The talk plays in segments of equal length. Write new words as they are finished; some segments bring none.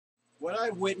What I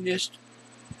witnessed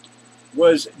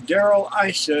was Bill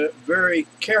Issa very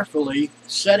carefully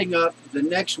setting up the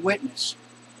next witness.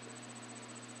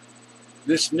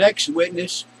 This next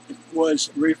witness was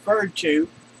referred to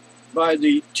by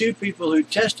the two people who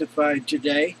testified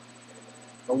today,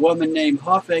 a woman named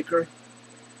Hoffaker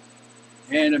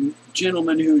and a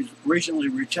gentleman who's recently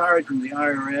retired from the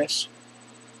IRS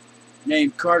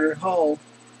named Carter Hull.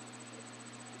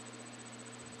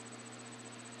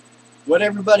 What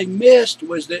everybody missed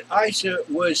was that Issa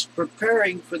was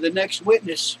preparing for the next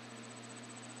witness.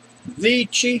 The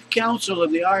chief counsel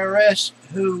of the IRS,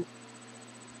 who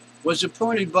was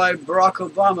appointed by Barack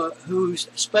Obama, whose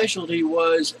specialty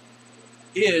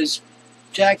is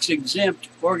tax-exempt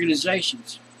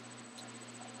organizations.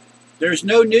 There's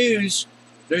no news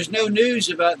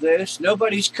about this.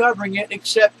 Nobody's covering it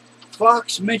except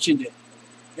Fox mentioned it.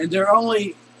 And their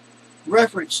only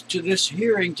reference to this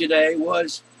hearing today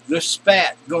was the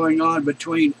spat going on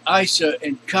between Issa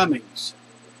and Cummings.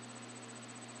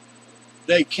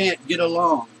 They can't get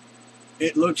along.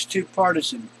 It looks too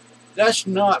partisan. That's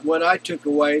not what I took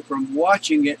away from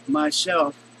watching it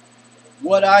myself.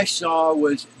 What I saw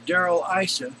was Bill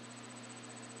Issa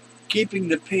keeping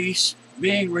the peace,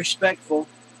 being respectful,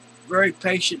 very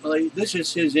patiently. This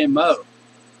is his MO.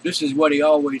 This is what he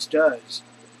always does.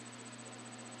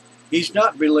 He's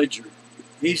not belligerent.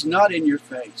 He's not in your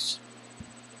face.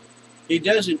 He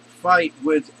doesn't fight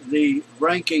with the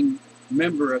ranking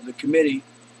member of the committee,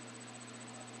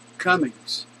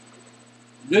 Cummings.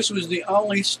 This was the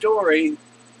only story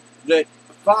that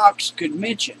Fox could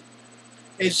mention.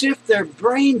 As if they're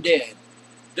brain dead.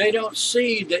 They don't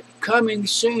see that coming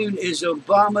soon is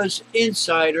Obama's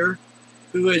insider,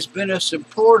 who has been a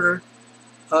supporter,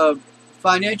 a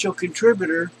financial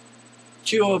contributor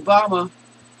to Obama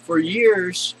for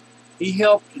years. He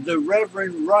helped the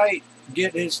Reverend Wright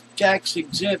get his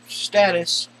tax-exempt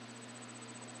status,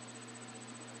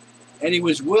 and he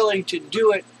was willing to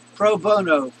do it pro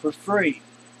bono, for free.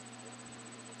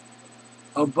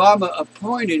 Obama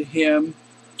appointed him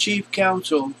chief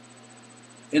counsel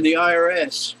in the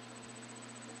IRS.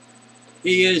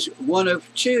 He is one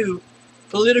of two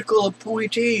political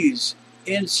appointees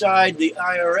inside the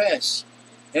IRS,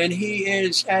 and he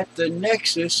is at the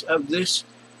nexus of this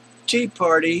Tea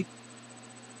Party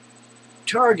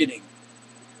targeting.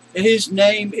 And his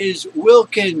name is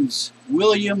Wilkins,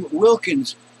 William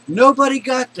Wilkins. Nobody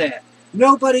got that.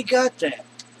 Nobody got that.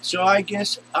 So I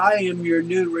guess I am your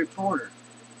new reporter.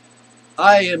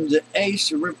 I am the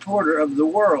ace reporter of the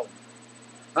world.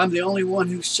 I'm the only one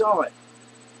who saw it.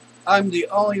 I'm the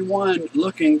only one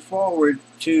looking forward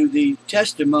to the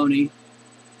testimony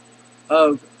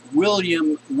of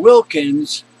William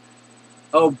Wilkins,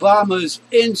 Obama's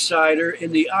insider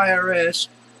in the IRS,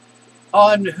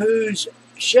 on whose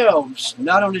shelves,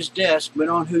 not on his desk, but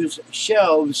on whose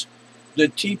shelves the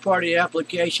Tea Party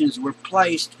applications were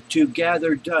placed to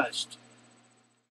gather dust.